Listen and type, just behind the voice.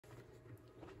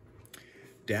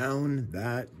down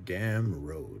that damn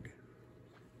road.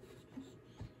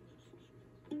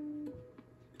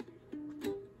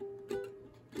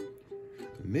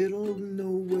 Middle of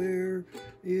nowhere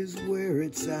is where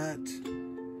it's at.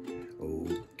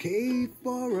 Okay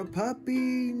for a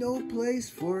puppy, no place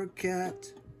for a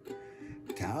cat.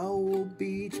 Towel,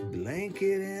 beach,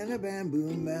 blanket, and a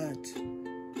bamboo mat.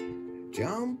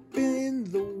 Jump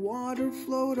in the water,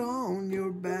 float on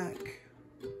your back.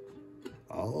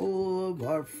 All of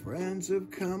our friends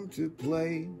have come to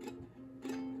play.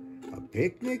 A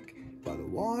picnic by the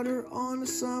water on a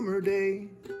summer day.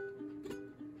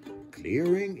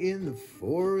 Clearing in the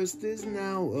forest is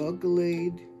now a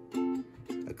glade.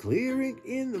 A clearing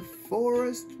in the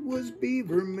forest was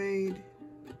beaver made.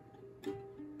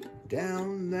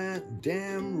 Down that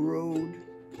damn road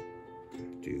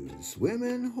to the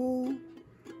swimming hole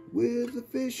with a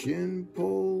fishing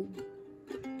pole.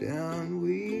 Down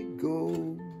we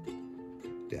go,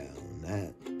 down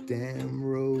that damn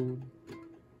road.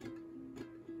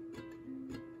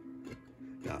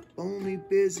 Not only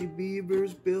busy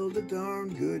beavers build a darn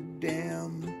good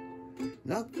dam.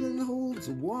 Nothing holds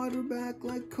the water back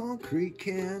like concrete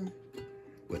can.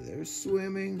 Whether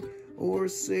swimming or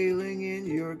sailing in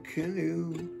your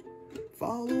canoe,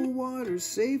 follow water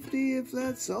safety if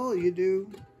that's all you do.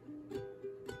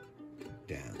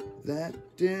 Down that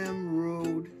damn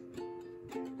road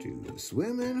to the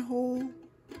swimming hole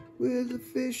with a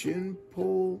fishing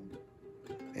pole.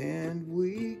 And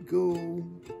we go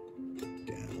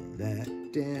down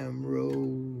that damn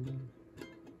road.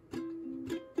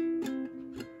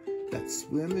 That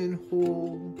swimming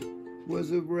hole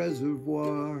was a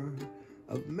reservoir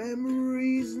of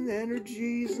memories and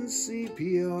energies and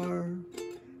CPR,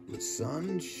 with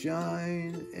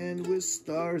sunshine and with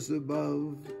stars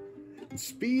above, and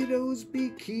Speedos,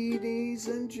 bikinis,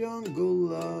 and jungle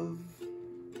love.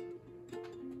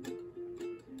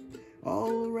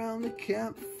 All around the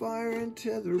campfire and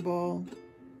tetherball,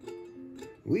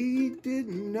 we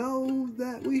didn't know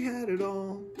that we had it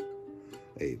all.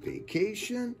 A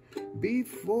vacation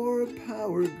before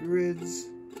power grids.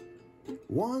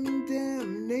 One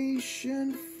damn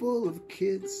nation full of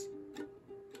kids.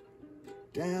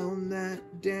 Down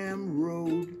that damn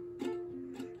road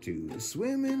to the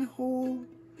swimming hole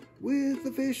with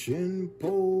a fishing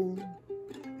pole.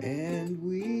 And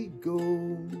we go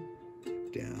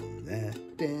down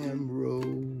that damn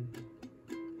road.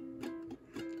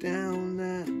 Down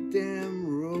that damn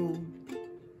road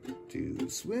to the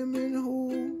swimming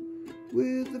hole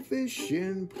with a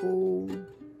fishing pole.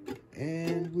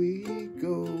 And we